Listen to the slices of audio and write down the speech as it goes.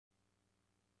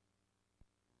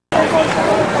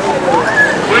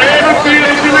Clear the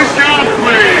field to the south,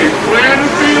 please. Clear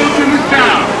the field to the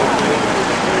south.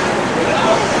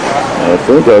 I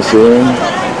think I see him.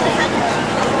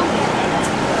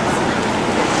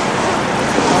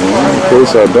 In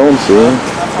case I don't see him.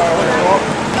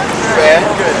 Yeah,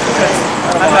 good.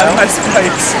 I have my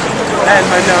spikes and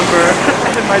my number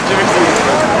and my jersey.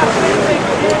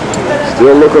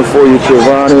 Still looking for you,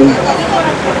 Giovanni.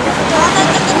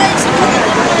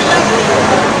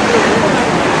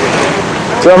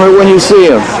 Tell me when you see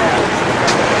him.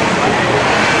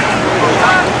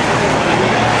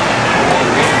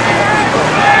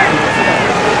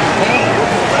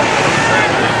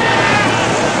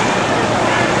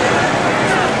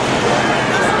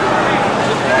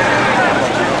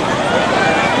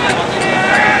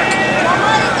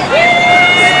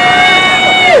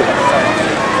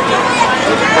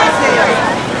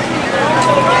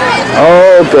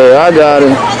 Okay, I got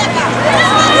it.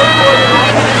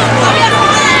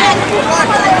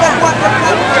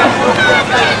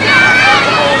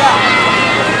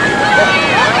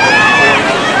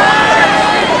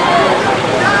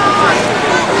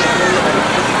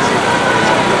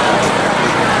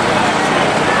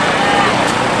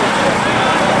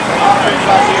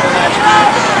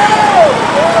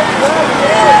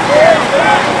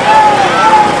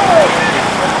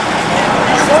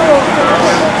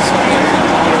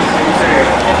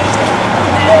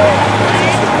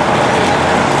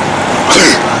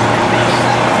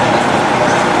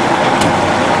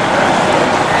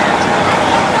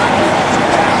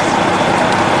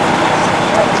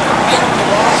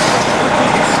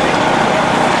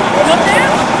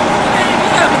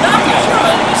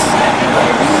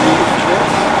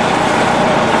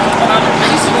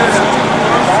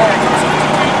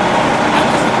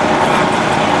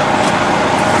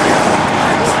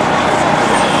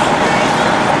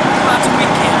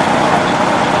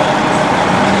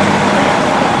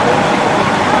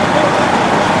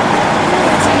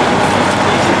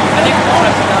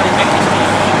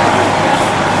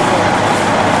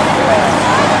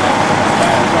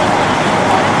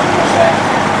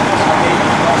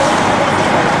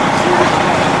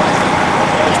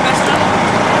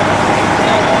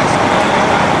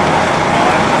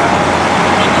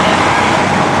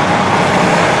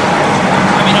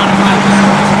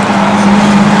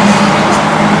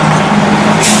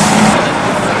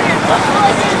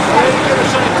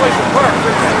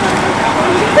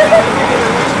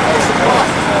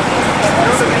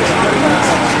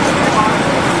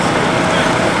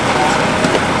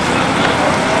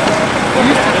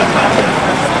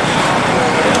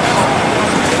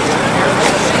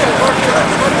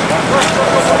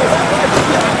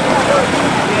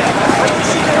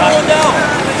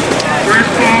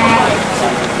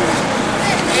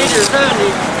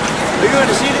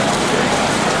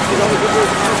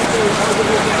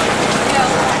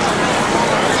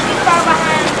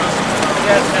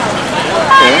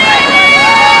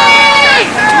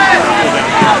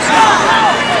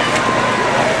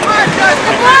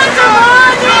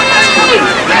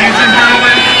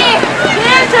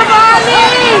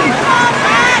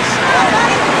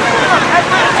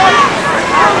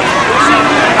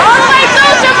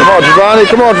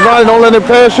 Come on, Giovanni, don't let him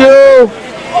pass you.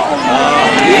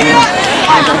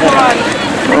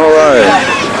 All right.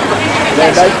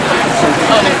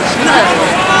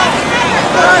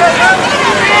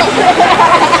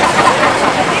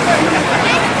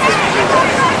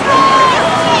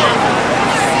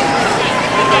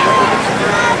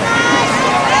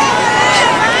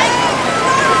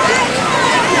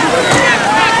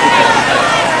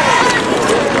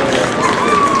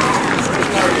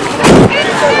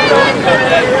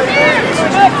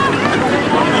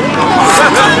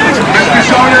 Mr.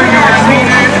 Sawyer, you are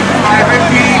needed by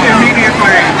 15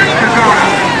 immediately. Mr. Sawyer.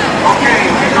 Okay,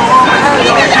 you go on.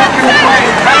 Second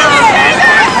place.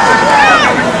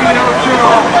 1702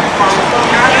 from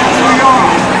Canton, New York.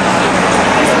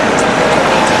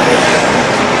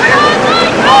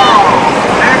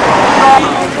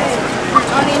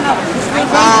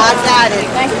 I got it.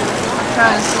 Thank you. I'm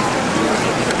trying to see.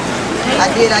 I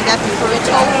did. I got the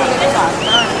first one.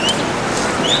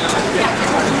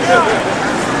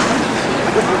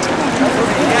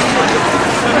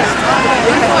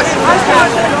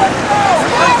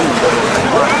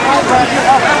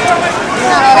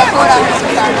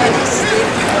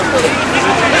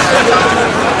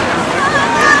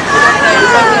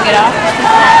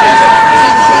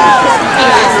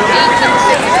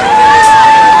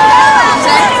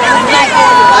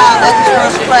 That's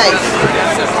first place.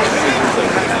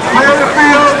 Clear the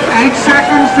field. 8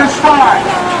 seconds to start.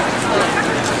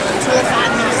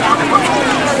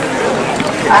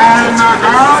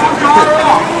 girls going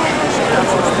off.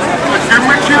 But give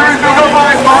me cheers to the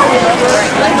light, folks.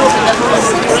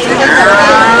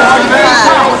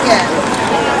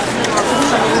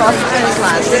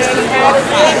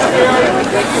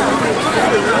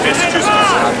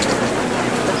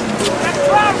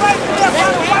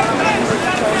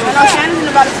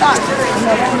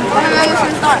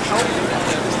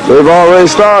 They've already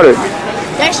started.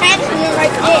 There's Shannon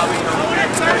right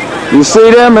there. You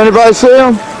see them? Anybody see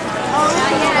them?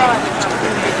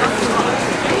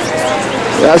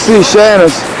 Yeah, I see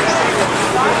Shannon's.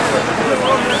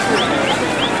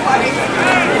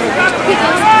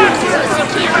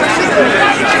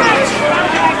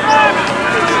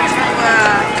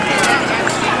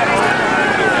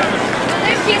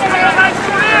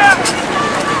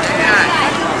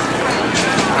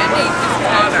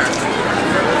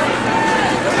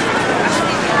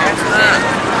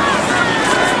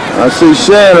 I see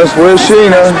Shannon's. Where's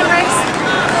Sheena?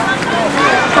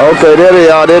 Okay, there they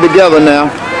are. They're together now.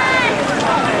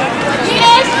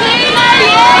 Yes, Sheena,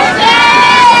 yes,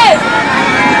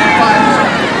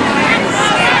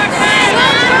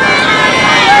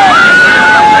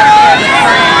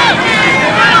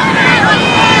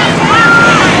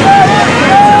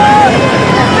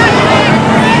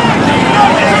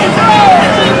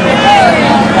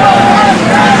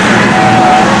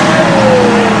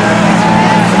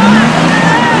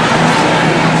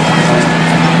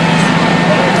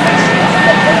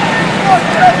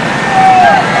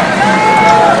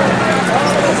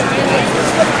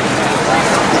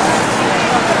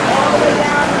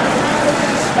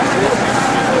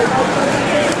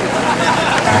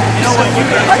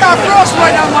 I got frost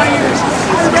right on my ears.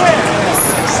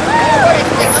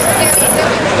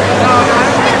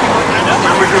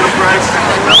 Members of the press,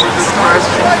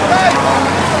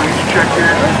 please check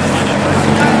in.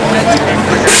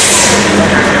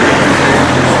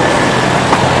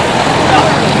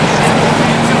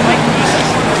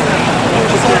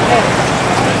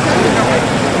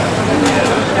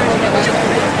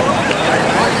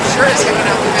 Sure is hanging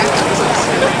out the back.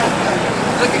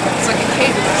 Look, it's like a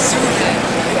cave with a sewer in it.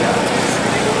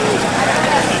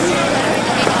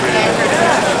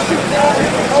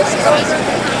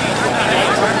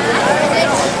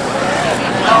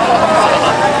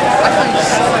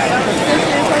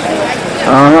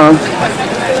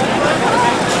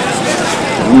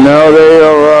 No, they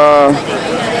are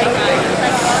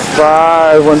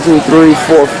 5, 1, 2, 3,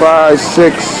 4, 5,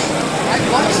 6,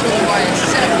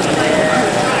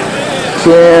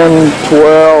 10,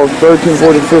 12, 13,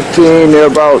 14, 15. They're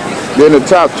in the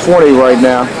top 20 right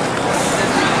now.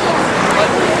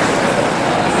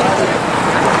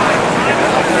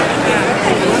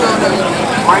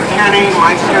 Mike Kenny,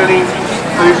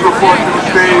 please report to the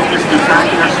stage. Mr.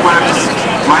 Dr. Sweat,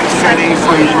 Mike Kenny,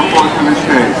 please report to the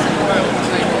stage.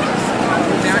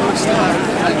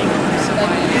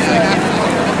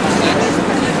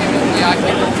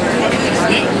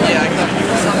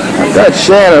 That's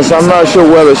Shannon's. I'm not sure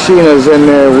whether Sheena's in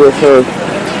there with her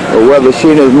or whether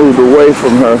Sheena's moved away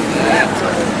from her.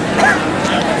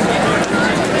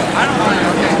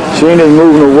 Sheena's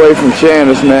moving away from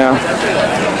Shannon's now.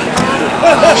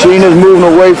 Sheena's moving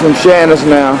away from Shannon's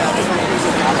now.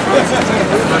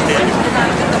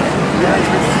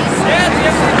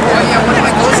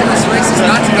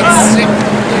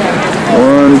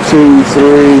 One, 2,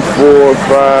 3, 4,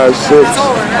 5, 6,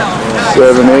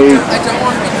 7, 8,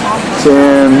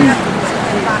 10,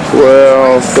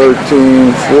 12,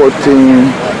 13,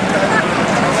 14.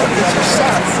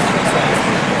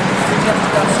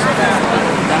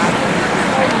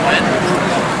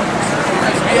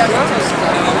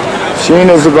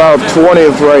 Sheena's about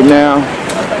 20th right now.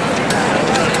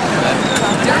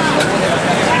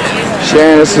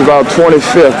 Shannon's about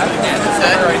 25th.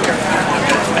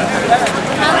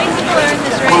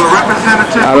 Will a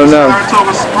representative I don't know. from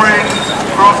Saratoga Springs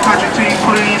cross-country team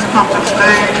please come to the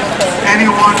stage?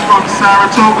 Anyone from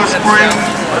Saratoga Springs,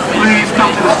 please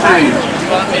come to the stage. You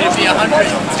want me to be 110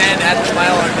 at the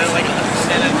mile or like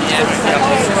 110 at the end?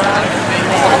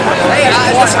 Hey,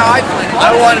 that's how I play.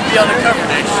 I want to be on the cover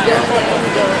next year.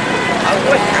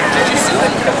 Did you see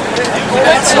that?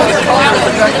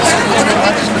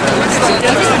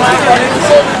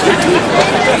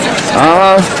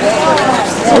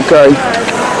 Okay.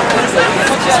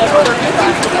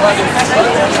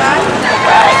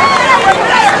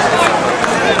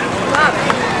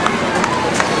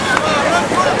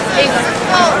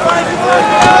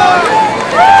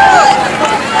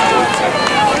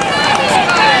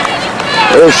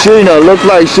 There's Sheena. Looks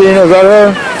like Sheena. Is that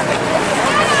her?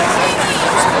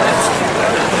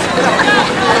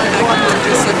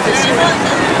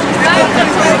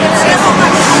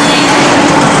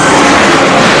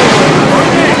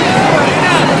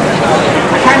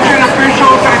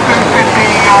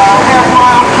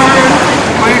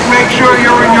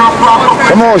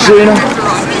 Come on, Sheena.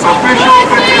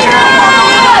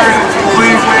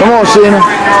 Come on, Sheena.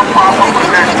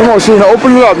 Come on, Sheena.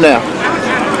 Open it up now.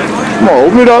 Come on,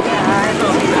 open it up.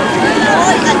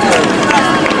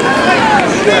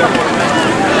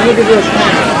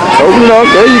 Open it up.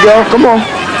 There you go. Come on.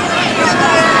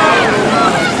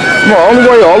 Come on,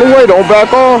 all the way. Don't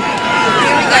back off.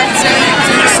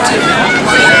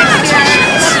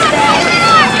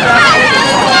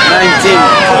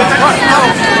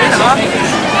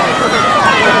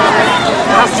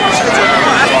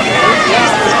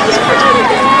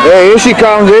 Hey, here she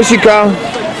comes. Here she comes.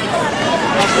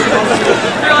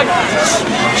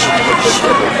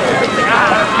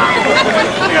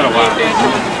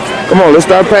 Come on, let's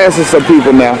start passing some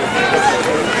people now.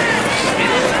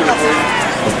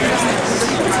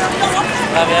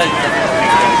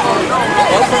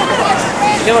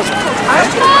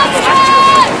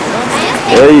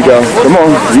 There you go. Come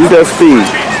on, use that speed.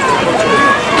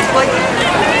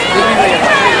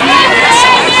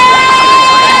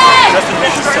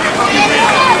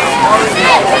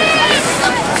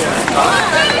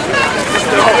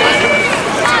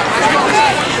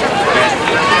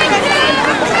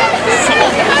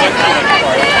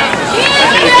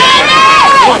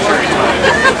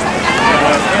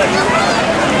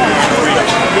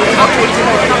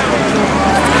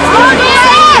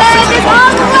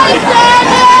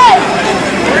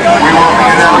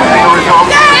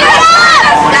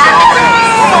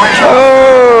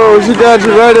 Oh, she got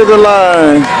you right at the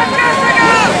line.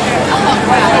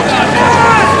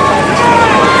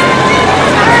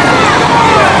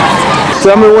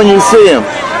 Tell me when you see him. I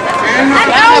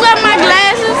don't got my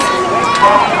glasses.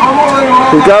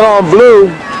 He got on blue. I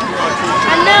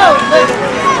know, but...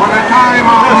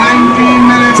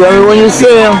 Tell me when you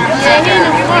see him.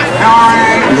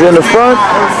 He's in the front.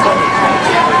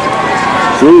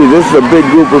 Gee, this is a big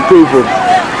group of people.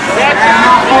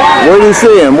 Where do you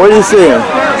see him? Where do you see him?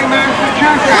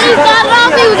 When he started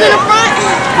off, he was in the front.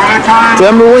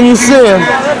 Tell me when you see him.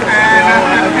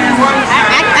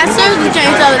 I seriously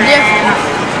can't tell the difference.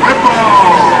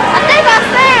 I think I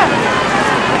see him.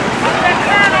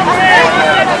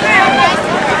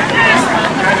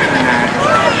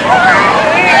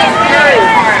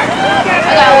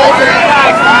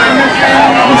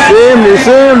 You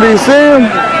see him? Do you see him?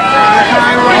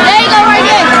 There you go, right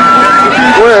there.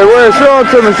 Where? Show him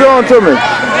to me.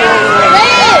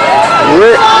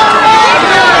 Red.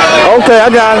 Okay, I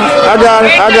got it.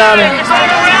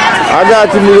 I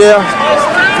got you, Miguel.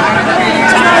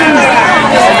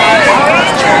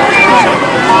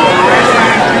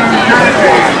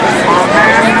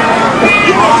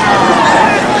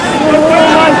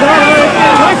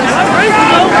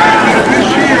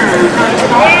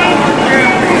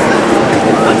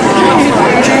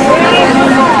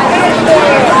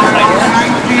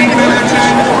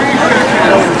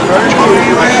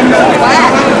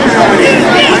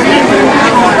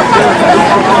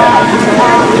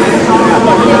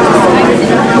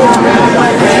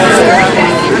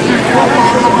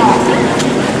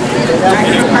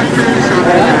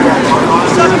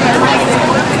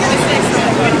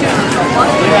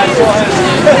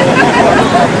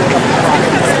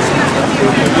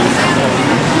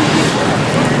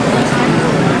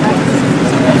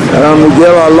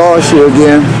 Miguel, I lost you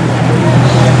again.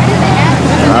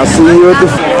 I'll see you at the...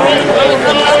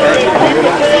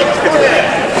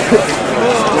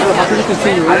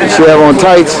 She have on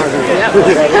tights.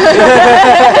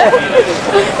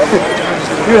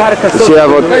 Does she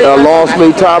have a long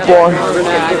sleeve top on?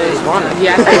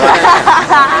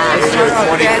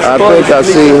 I think I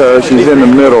see her. She's in the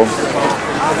middle.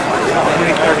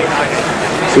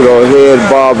 See her head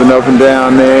bobbing up and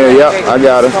down there. Yep, I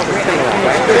got her.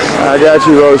 I got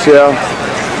you, Rochelle.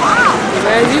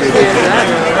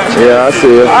 Yeah, I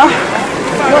see it.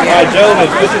 I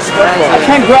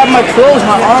can't grab my clothes,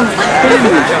 my arms killing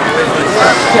me.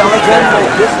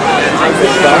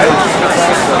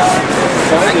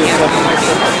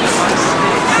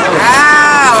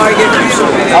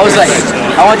 I was like,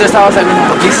 I want this, I was like,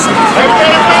 this.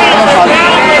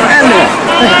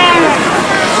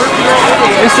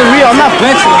 It's real, I'm not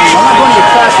benching, I'm not going to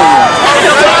class anymore.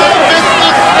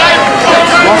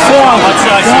 My forearm, I'm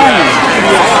dying.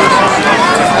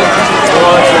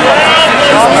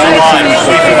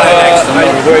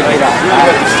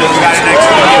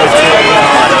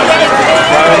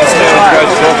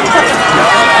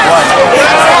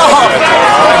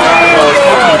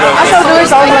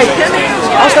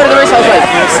 I started the race, I was like,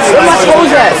 where my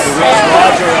toes at?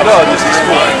 No, this is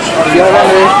cool. You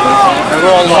remember?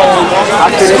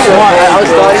 After this one, I was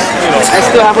starting. I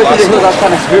still halfway through the hills, I was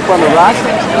trying to grip on the rock.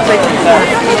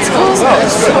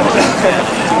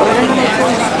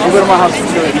 You go to my house and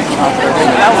chill at my house.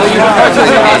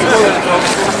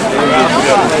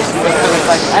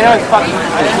 I know it's fucking.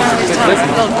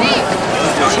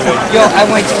 Yo, I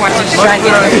went to watch this giant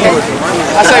game.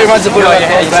 I saw you run the boot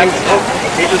back.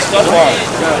 It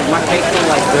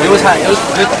was hot. It was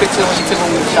a good picture when you took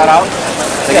when we shot out.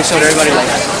 Like I showed everybody like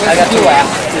I got two laugh.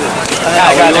 I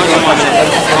got it.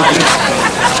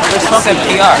 It's fucking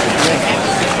PR.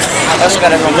 I also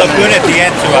got everyone. Look good at the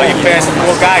end too. You passed 4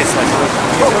 guys. Like,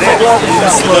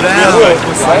 slow down.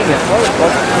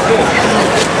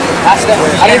 I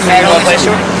didn't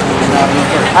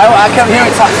I kept hearing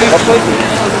top 50.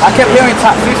 I kept hearing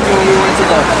top 50 when we went to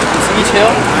each hill,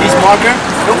 each marker.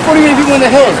 There were 40 people in the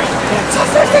hills. Top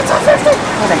 50, top 50.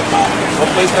 What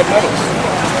place got medals?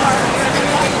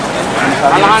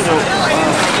 Alejandro.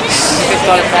 They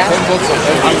started fast?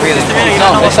 I'm really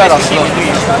No, they started off slow. I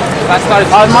started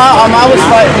Mine was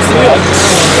fighting. It's the real.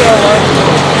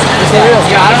 It's the real.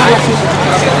 Yeah, I don't know.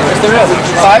 It's the real.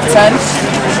 5'10",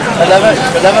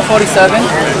 11:47,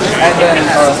 and then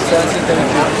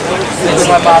 17:32. This is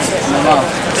my boss, my mom.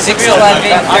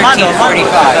 6'11",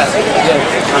 13:45.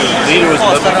 Leader was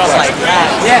looking like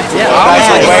Yeah. guys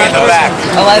were way in the back.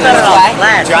 11 flat.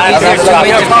 Jonathan's dropped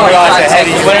 4 yards ahead of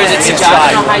you. What is it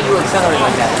inside? you accelerate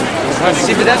like that.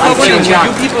 See, but that's not what you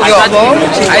people. I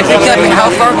picked up. How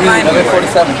far behind me?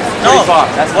 47. No,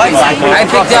 that's why I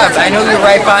picked up. I know you're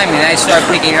right by me, and I started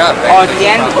picking it up. Oh, at the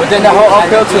end? But then the whole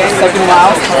uphill to the second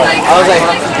mile, I was like,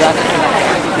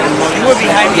 You were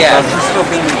behind me. Yeah.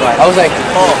 I was like,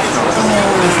 oh.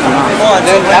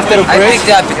 Then after the I bridge, picked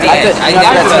up at the end. I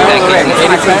never took that game.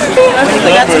 Numbers.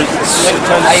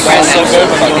 I ran that so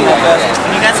fucking hard. When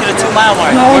you got to the 2 mile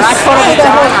mark. when I caught up with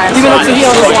that hill, even up to here,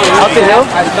 I was like, up the hill?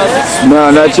 No,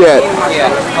 not yet.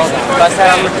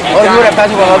 Oh, you would have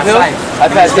passed me uphill? I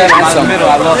passed them and some.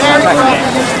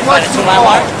 By the 2 mile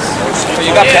mark. So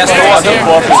you got past the wall. You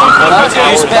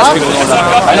passed people.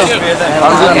 I know. I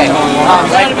was okay.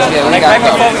 Right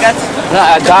before we got to... No,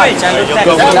 I died. Now he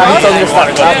told me to stop.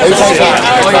 Every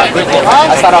time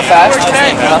I start off fast, so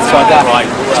I die.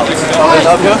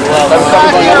 Uphill, every time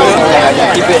I'm going uphill, I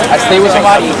keep it. I stay with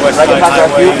somebody, right past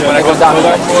our few, and it goes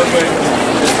downhill.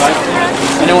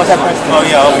 And then once I press Oh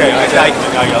yeah, okay. I like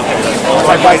it. Okay. once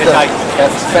I press the,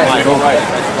 that's fast. Go right.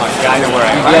 Yeah, I know where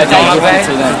I am. Yeah, thank you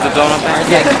to them. The donut bag?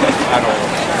 Yeah.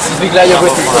 Just be glad you're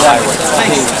with me for that.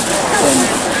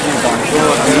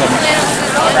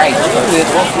 Right.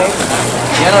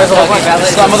 Yeah, no, there's a whole bunch.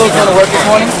 Some of those going to work this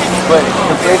morning, but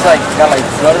the place like got like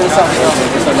flooded or something.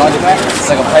 It's a laundromat. It's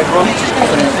like a pipe room.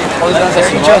 All the guns that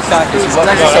you just got this. It's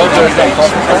like a soldier. It's like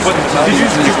coffee press.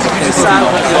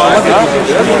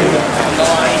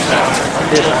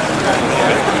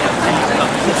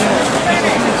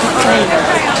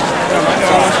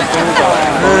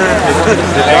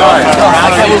 I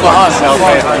can't move my arms. I was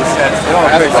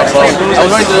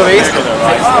running to the race.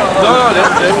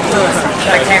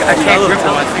 I can't grip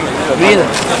on my finger. Me either.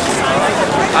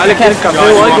 I can't come.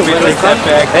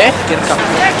 Eh?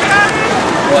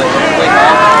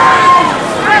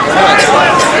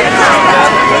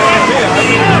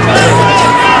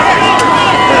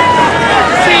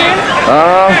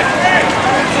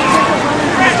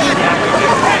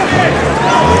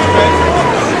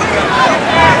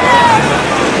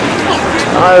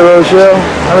 All right, Rochelle,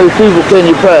 how many people can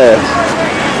you pass?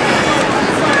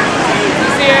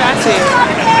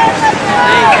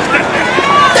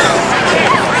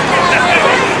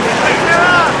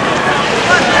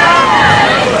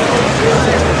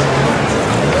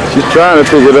 She's trying to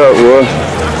pick it up, boy.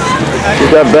 She's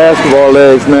got basketball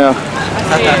legs now. Come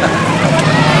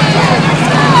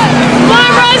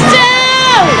on,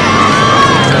 Rochelle!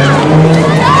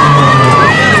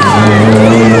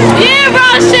 Yeah,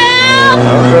 Rochelle!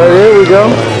 Okay, here we go.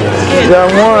 We got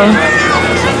one.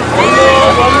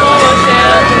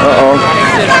 Uh-oh.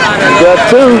 We got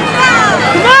 2.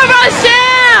 Come on,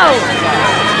 Rochelle!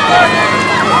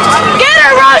 Get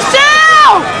her,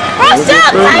 Rochelle!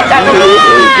 Rochelle, take her! Come Give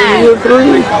me on! a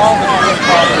 3.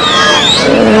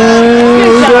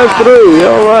 And we got 3.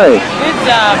 All right. Good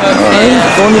job, All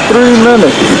right. 23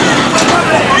 minutes.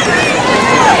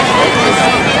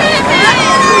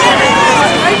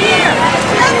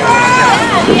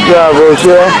 Good job,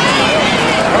 Rochelle.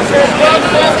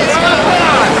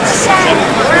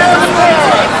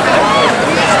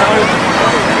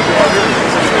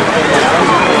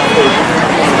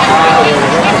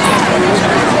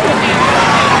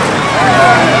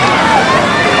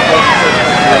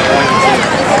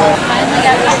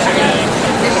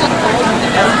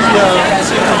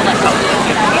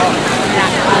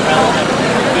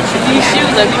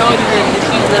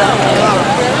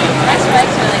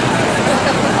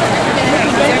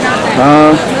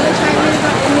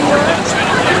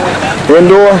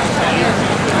 Indoor?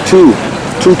 Two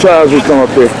times we come up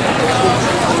here. Can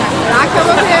I come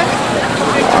up here?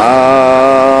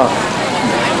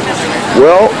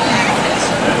 Well.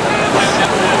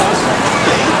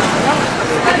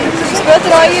 Spilled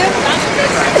it on you?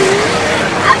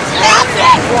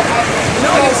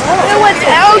 It went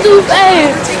down too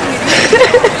fast.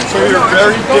 So you're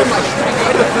very different.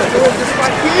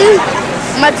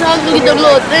 My tongue look at them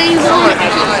little things on it.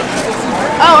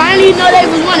 Oh, I didn't even know they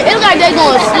was running. It's like they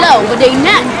going slow, but they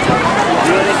not.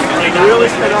 Really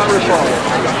cannot recall.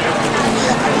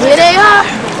 Here they are.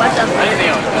 Watch out.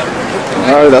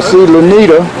 All right, I see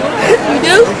Lanita. You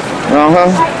do? Uh-huh.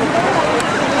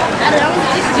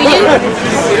 Do you?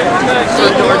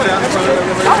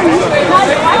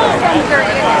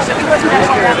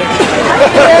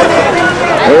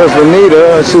 There's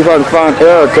Lanita. Let's see if I can find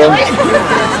Erica.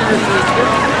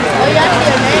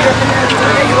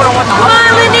 Come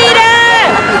on, Lanita!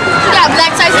 You got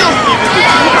black ties on.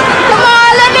 Come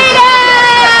on, Lanita!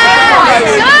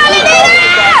 Come on, Lanita!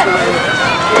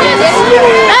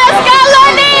 Let's go,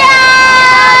 Lanita!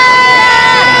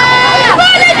 Come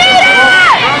on, Lanita!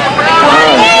 Come on,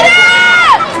 Lanita!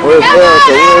 Where's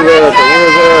Erica? Where's Erica?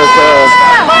 Where's Erica?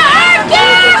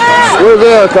 Where's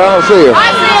Erica? I don't see her. I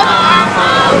see her.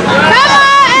 Come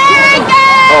on, Erica!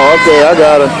 Oh, okay, I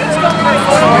got her.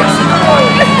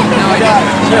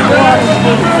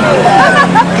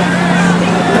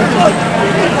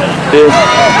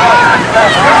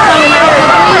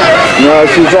 No,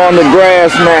 she's on the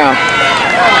grass now.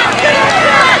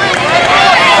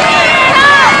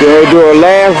 They'll do her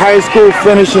last high school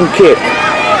finishing kick.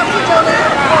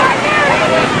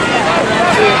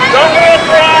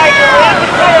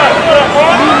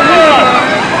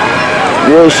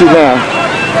 Where is she now?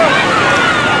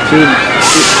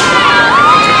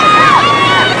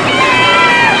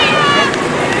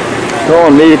 Come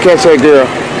on, need to catch that girl.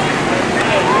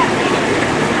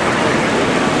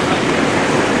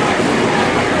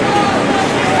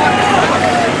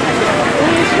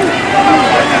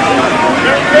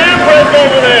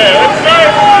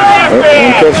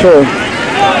 Catch her.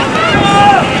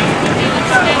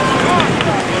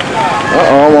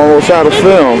 Uh-oh, I'm almost out of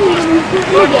film.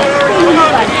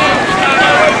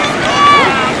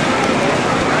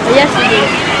 Yes, you did.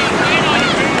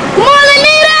 Come on,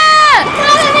 Lanita! Come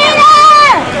on, Lanita!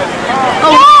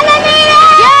 Oh. Yeah, Lanita!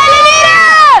 Yeah, Lanita!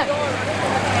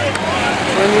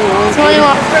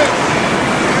 21.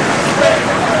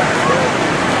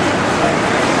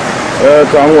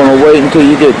 Erica, I'm going to wait until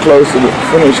you get close to the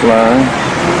finish line.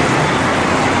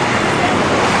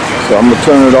 So I'm going to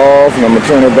turn it off and I'm going to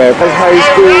turn it back. That's high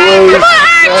school race. Come on,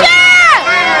 Archer!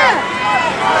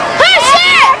 Push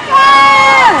it!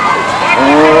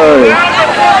 All right.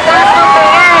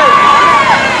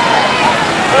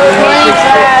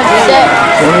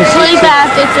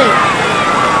 25, 15.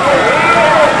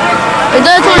 It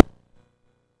does 20.